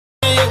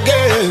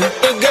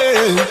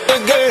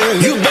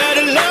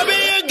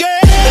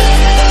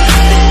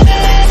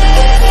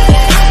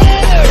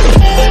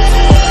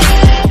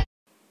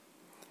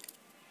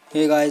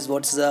Hey guys,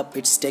 what's up?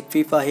 It's Tech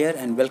FIFA here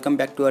and welcome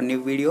back to our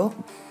new video.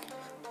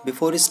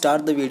 Before we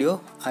start the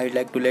video, I'd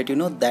like to let you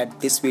know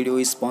that this video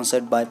is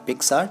sponsored by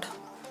PicsArt.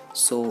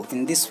 So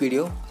in this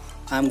video,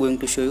 I'm going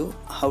to show you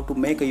how to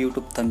make a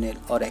YouTube thumbnail,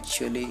 or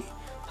actually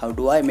how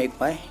do I make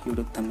my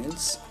YouTube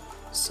thumbnails.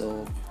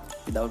 So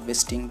without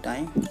wasting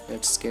time,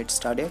 let's get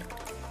started.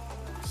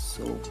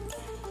 So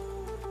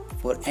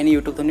for any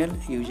YouTube thumbnail,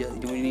 you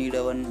need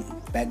one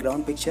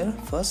background picture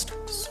first.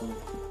 So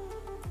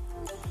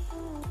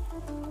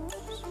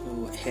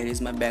here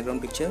is my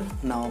background picture.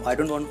 Now I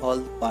don't want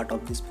all part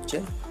of this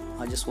picture,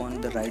 I just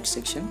want the right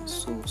section.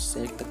 So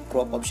select the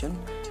crop option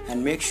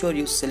and make sure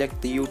you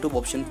select the YouTube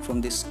option from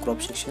this crop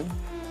section.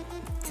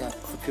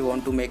 If you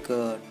want to make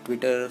a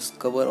Twitter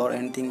cover or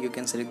anything, you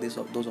can select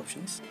those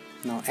options.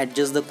 Now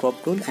adjust the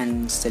crop tool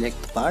and select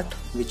the part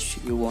which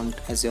you want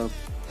as your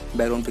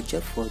background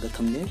picture for the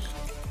thumbnail.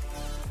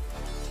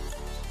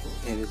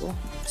 Here we go,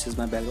 this is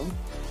my background.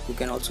 You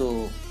can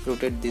also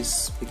rotate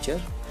this picture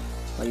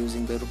by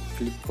using the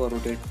flip or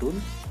rotate tool.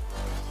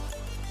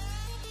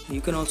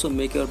 You can also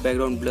make your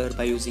background blur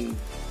by using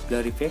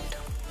blur effect.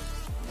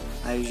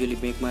 I usually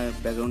make my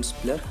backgrounds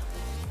blur,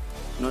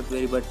 not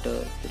very but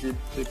little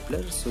bit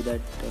blur, so that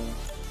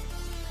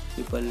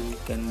people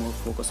can more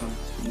focus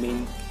on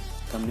main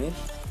thumbnail.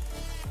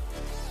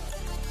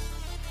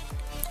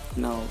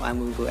 Now I'm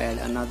going to add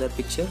another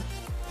picture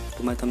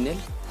to my thumbnail.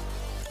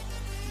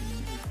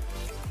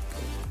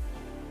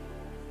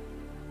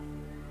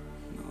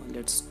 Now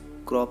let's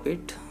crop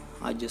it.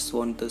 I just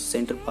want the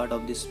center part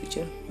of this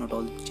picture, not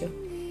all the picture.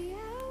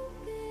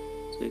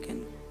 So you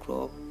can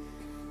crop.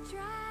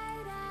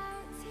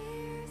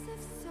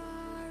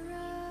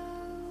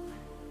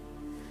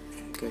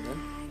 Okay,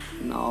 done.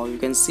 Now you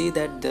can see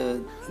that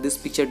this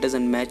picture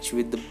doesn't match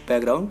with the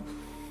background.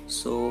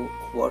 So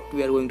what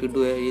we are going to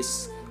do here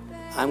is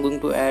I'm going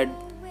to add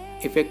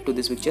effect to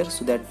this picture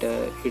so that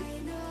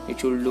it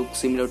should look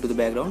similar to the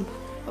background,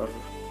 or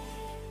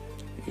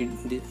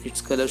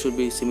its color should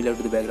be similar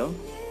to the background.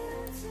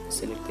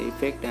 Select the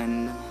effect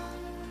and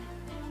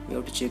we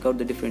have to check out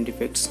the different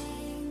effects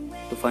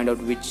to find out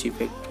which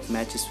effect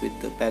matches with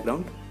the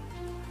background.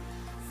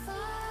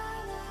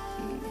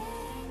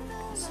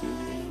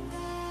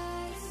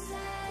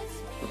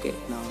 Okay,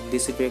 now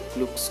this effect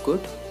looks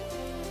good.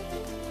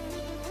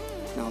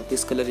 Now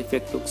this color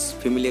effect looks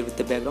familiar with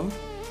the background.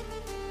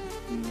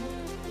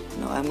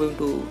 Now I'm going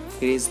to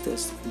erase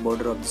this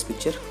border of this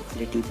picture a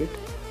little bit.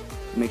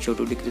 Make sure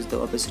to decrease the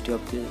opacity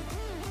of the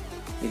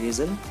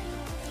eraser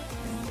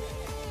and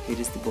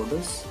erase the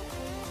borders.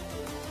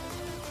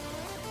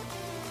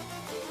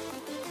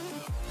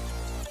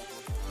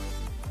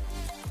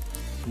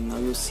 Now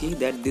you see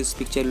that this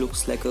picture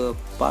looks like a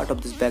part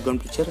of this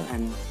background picture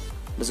and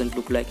doesn't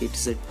look like it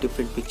is a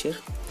different picture.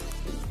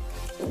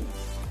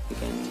 You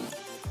can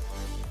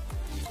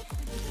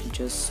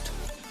just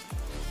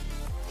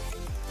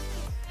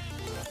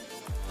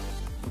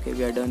okay,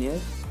 we are done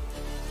here.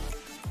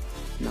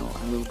 Now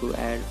I'm going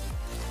to add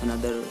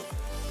another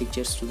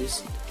pictures to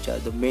this, which are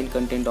the main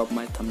content of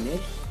my thumbnail.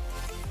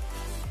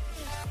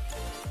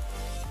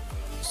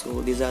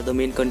 So these are the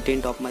main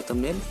content of my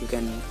thumbnail. You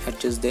can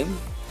adjust them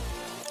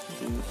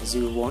as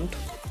you want.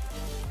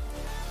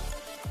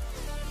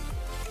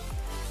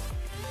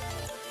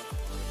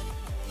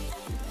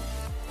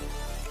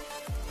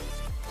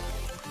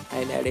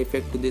 I'll add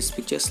effect to these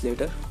pictures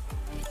later.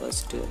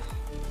 First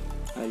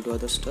I'll do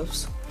other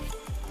stuffs.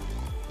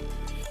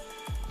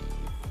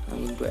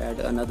 I'm going to add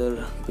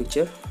another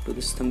picture to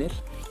this thumbnail.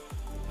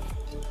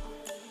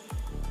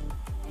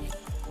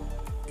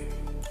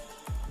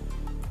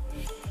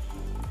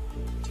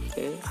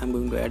 Okay, I'm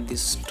going to add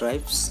these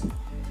stripes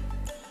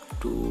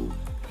to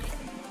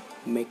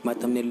make my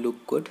thumbnail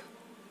look good.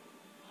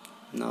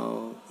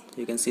 Now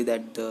you can see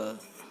that the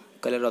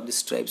color of the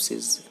stripes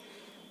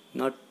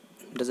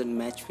doesn't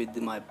match with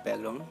my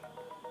background,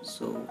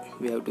 so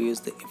we have to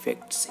use the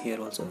effects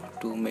here also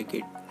to make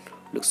it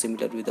look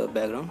similar with the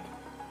background.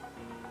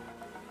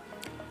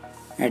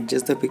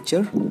 Adjust the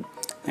picture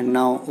and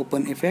now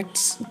open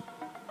effects.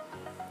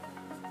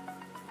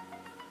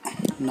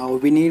 Now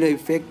we need an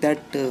effect that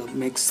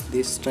makes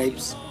these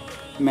stripes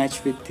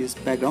match with this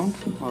background,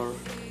 or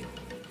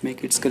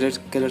make its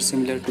color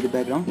similar to the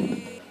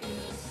background.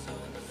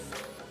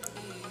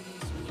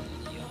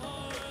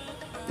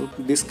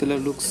 This color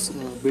looks a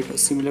bit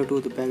similar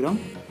to the background.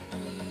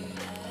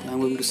 I'm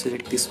going to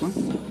select this one.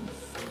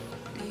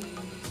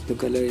 The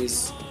color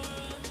is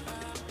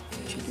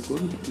actually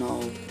good.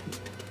 Now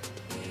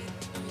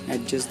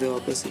adjust the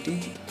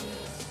opacity.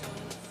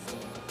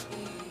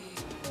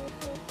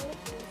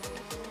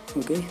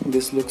 Okay,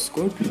 this looks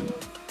good.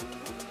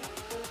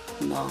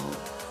 Now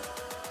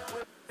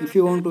if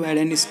you want to add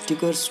any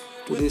stickers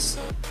to this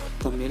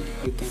thumbnail,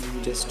 you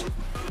can just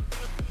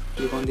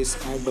click on this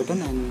add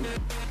button and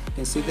you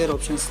can see their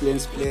options: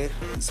 lens flare,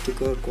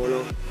 sticker,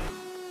 color,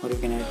 or you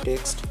can add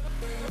text.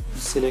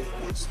 Select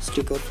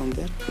sticker from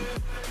there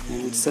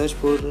and search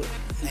for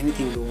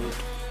anything you want.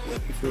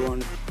 If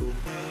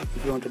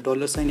you want a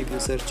dollar sign, you can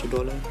search a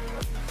dollar.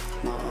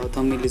 Now our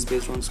thumbnail is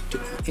based on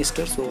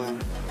Easter, so I am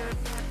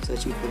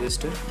searching for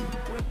Easter.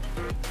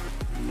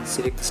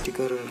 Select the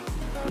sticker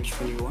which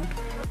one you want.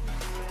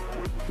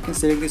 You can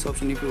select this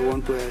option if you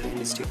want to add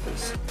any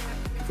stickers.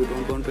 If you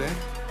don't want to add,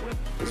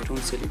 just don't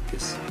select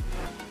this.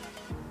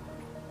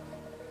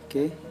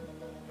 Okay,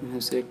 I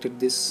have selected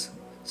this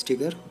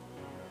sticker.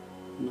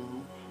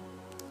 Now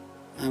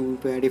I am going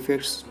to add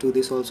effects to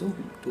this also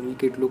to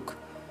make it look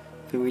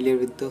familiar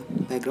with the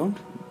background.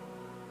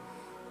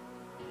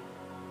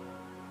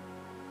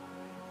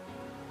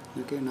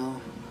 Okay, now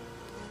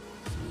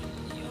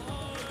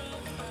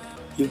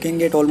you can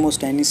get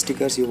almost any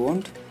stickers you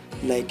want.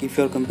 Like if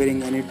you are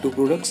comparing any two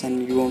products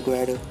and you want to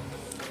add a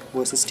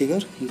versus sticker,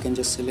 you can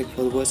just select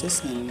for the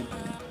versus and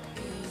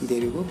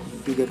there you go,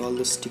 you get all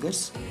the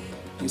stickers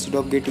instead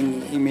of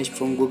getting image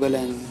from Google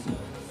and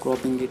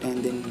cropping it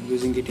and then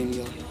using it in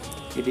your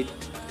edit.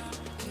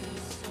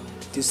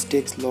 This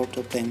takes lot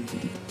of time.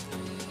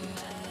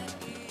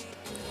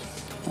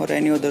 Or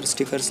any other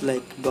stickers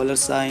like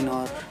 $sign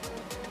or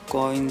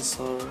coins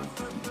or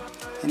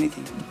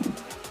anything,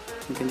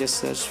 you can just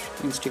search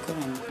in sticker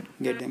and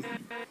get them.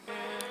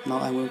 Now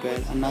I'm going to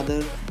add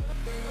another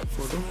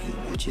photo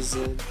which is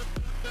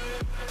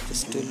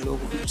just a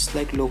logo. It's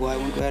like logo. I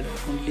want to add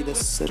only the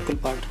circle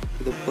part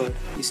with the bird,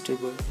 Easter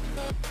bird.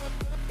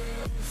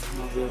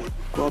 Now we'll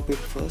crop it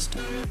first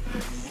and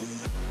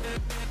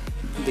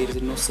there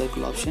is no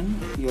circle option.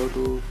 You have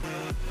to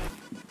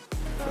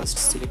first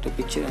select a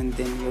picture and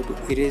then you have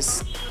to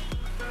erase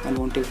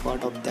unwanted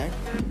part of that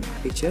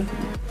picture.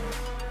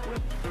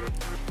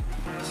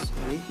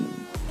 Sorry.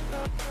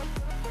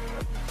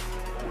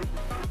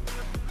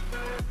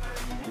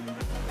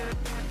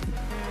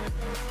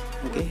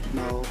 Okay,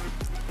 now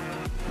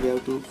we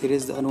have to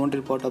erase the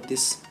unwanted part of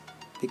this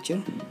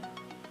picture.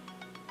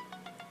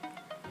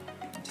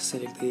 Just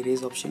select the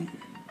erase option.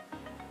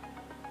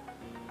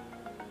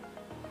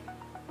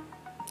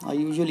 I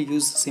usually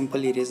use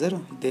simple eraser.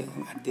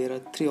 There are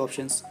three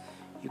options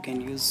you can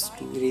use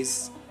to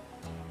erase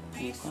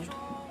any part.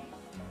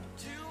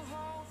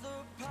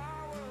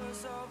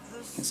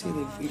 You can see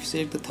that if you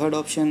select the third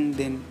option,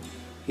 then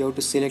you have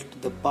to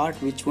select the part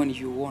which one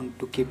you want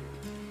to keep.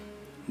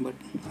 But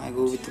I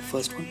go with the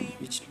first one,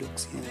 which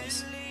looks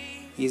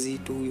easy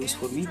to use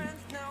for me.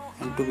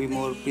 And to be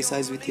more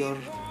precise with your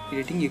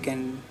editing, you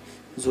can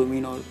zoom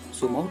in or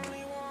zoom out.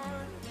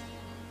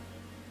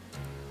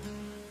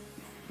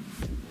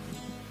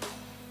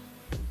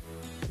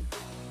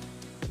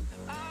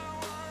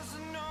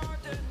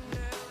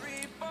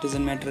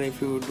 Doesn't matter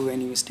if you do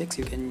any mistakes,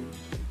 you can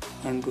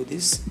undo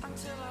this.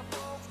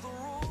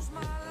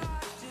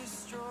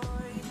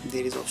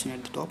 There is option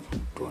at the top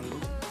to undo.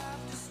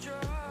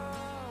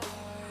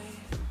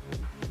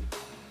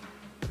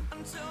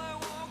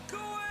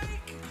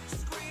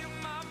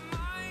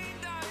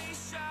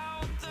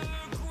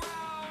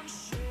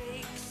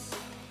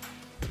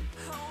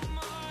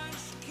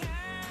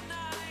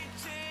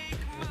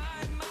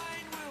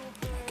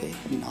 Okay,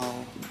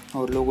 now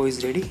our logo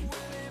is ready.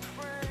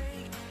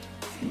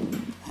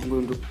 I'm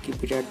going to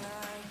keep it at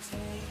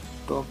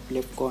top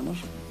left corner.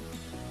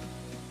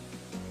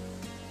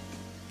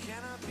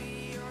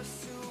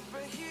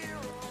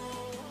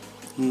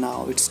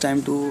 Now it's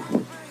time to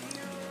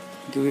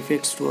give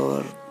effects to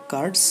our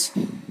cards.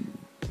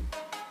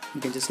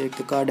 You can just select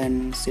the card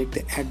and select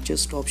the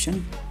adjust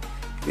option.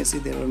 You can see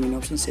there are many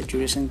options: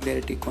 saturation,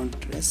 clarity,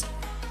 contrast.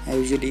 I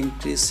usually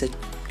increase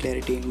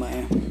clarity in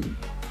my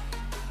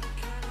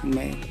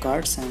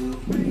cards and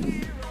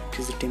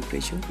increase the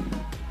temperature.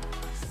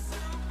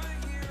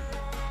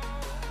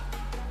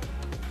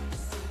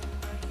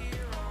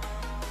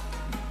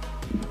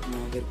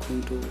 Now we're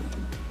going to.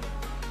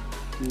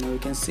 Now you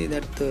can see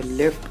that the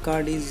left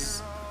card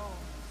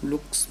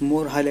looks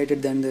more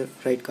highlighted than the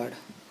right card.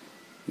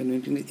 When we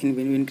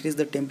increase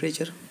the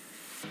temperature,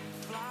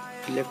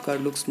 the left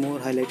card looks more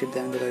highlighted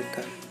than the right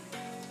card.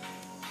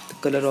 The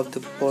color of the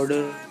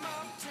border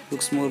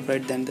looks more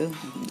bright than the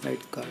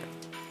right card.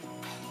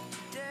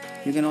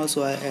 You can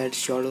also add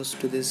shadows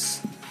to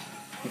this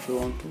if you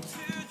want to.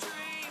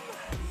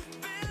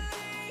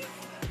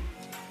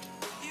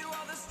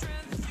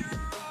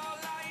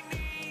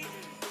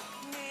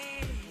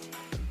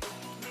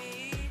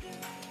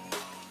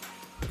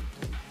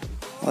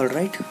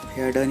 Alright,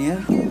 we are done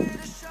here.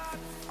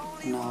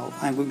 Now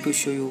I am going to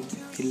show you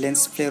the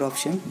lens flare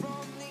option.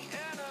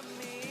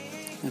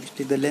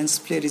 Actually, the lens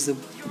flare is a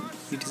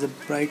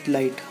bright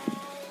light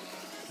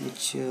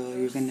which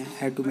you can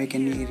add to make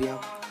any area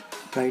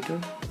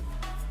brighter.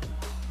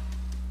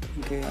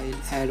 Okay,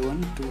 I'll add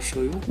one to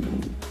show you.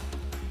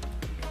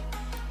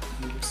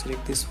 Let's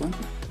select this one.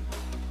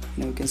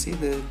 Now you can see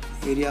the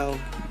area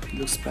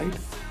looks bright.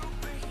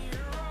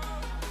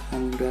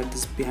 I'm going to add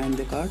this behind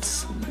the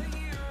cards.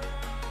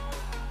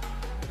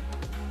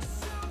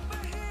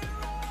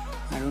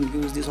 I don't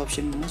use this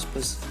option much,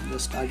 but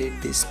just added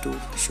this to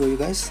show you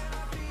guys.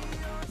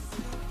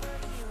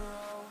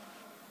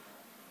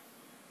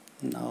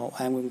 Now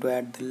I am going to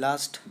add the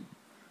last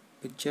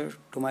picture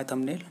to my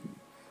thumbnail.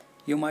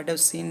 You might have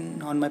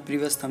seen on my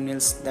previous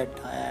thumbnails that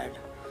I add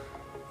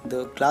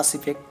the glass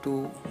effect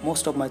to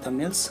most of my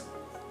thumbnails.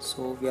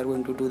 So we are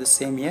going to do the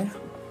same here.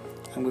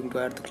 I'm going to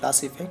add the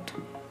glass effect.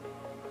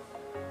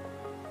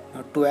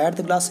 Now to add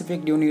the glass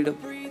effect you need a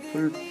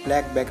full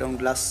black background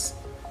glass,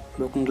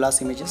 broken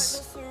glass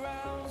images.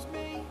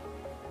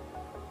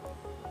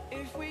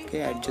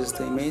 Okay, adjust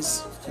the image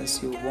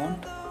as you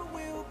want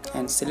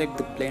and select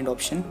the blend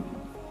option.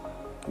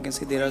 You can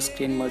see there are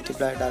screen,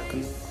 multiply,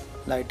 darken,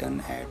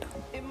 lighten, add.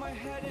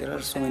 There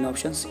are so many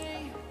options.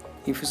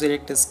 If you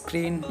select a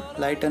screen,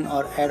 lighten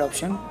or add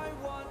option,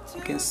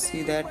 you can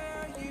see that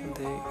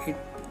it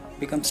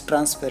becomes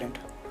transparent.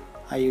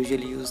 I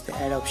usually use the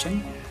add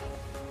option.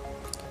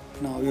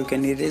 Now you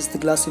can erase the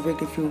glass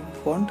effect if you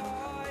want.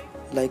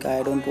 Like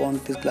I don't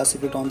want this glass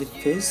effect on the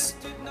face.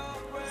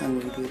 I'm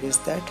going to erase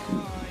that.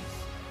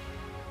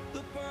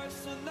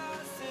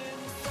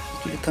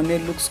 The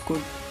thumbnail looks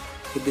good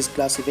with this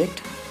glass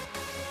effect.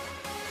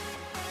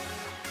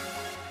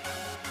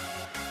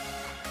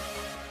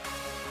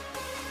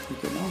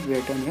 Okay, now we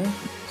are done here.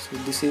 So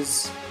this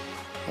is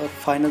our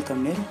final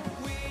thumbnail.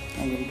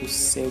 I'm going to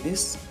save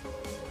this.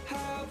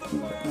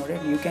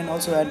 Alright, you can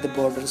also add the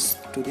borders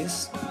to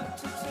this.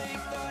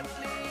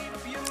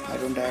 I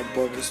don't add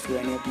borders to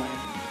any of my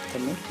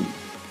thumbnail.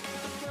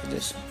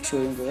 Just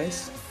showing you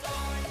guys.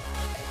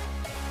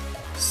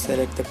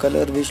 Select the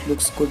color which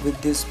looks good with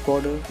this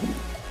border.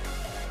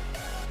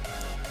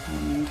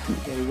 And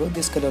there you go.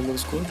 This color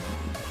looks good.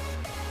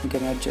 You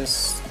can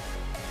adjust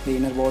the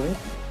inner border.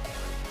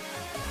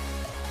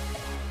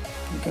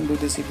 You can do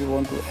this if you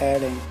want to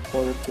add a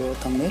border to your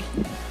thumbnail,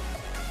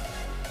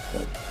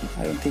 but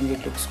I don't think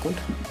it looks good.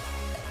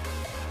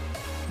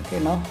 Okay,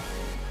 now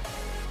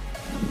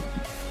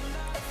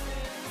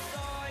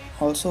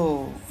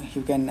also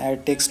you can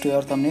add text to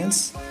your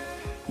thumbnails.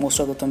 Most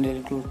of the thumbnails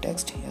include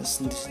text. Yes,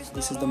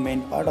 this is the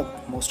main part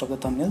of most of the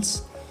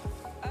thumbnails.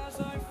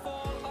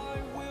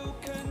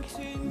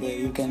 There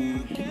you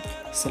can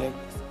select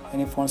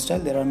any font style.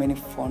 There are many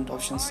font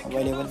options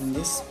available in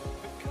this.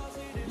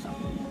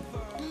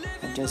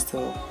 Adjust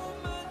the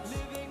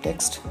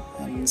text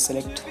and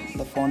select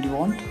the font you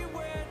want.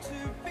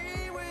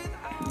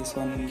 This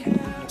one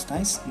looks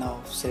nice.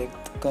 Now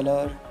select the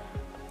color.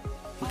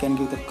 You can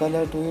give the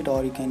color to it,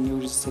 or you can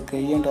use the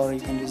gradient, or you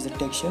can use the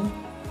texture.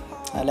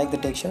 I like the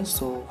texture,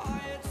 so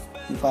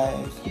if I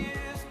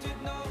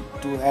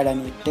to add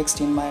any text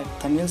in my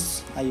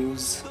thumbnails, I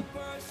use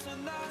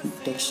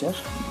texture.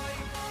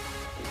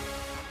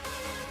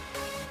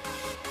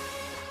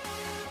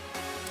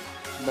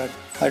 But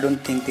I don't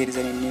think there is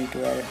any need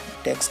to add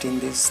text in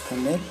this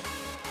thumbnail.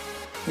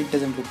 It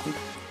doesn't look good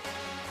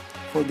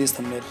for this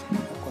thumbnail,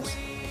 of course.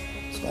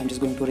 So I'm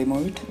just going to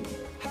remove it.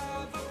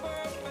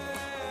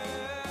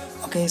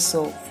 Okay,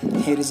 so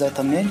here is our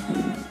thumbnail.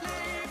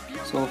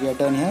 So we are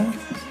done here.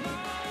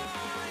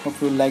 Hope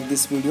you like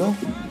this video.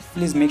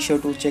 Please make sure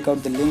to check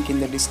out the link in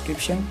the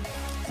description,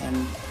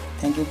 and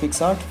thank you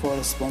PicsArt for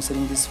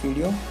sponsoring this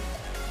video.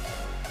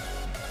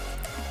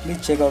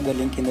 Please check out the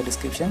link in the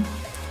description.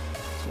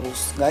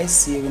 So guys,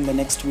 see you in the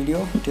next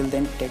video. Till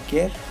then, take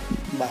care.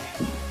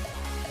 Bye.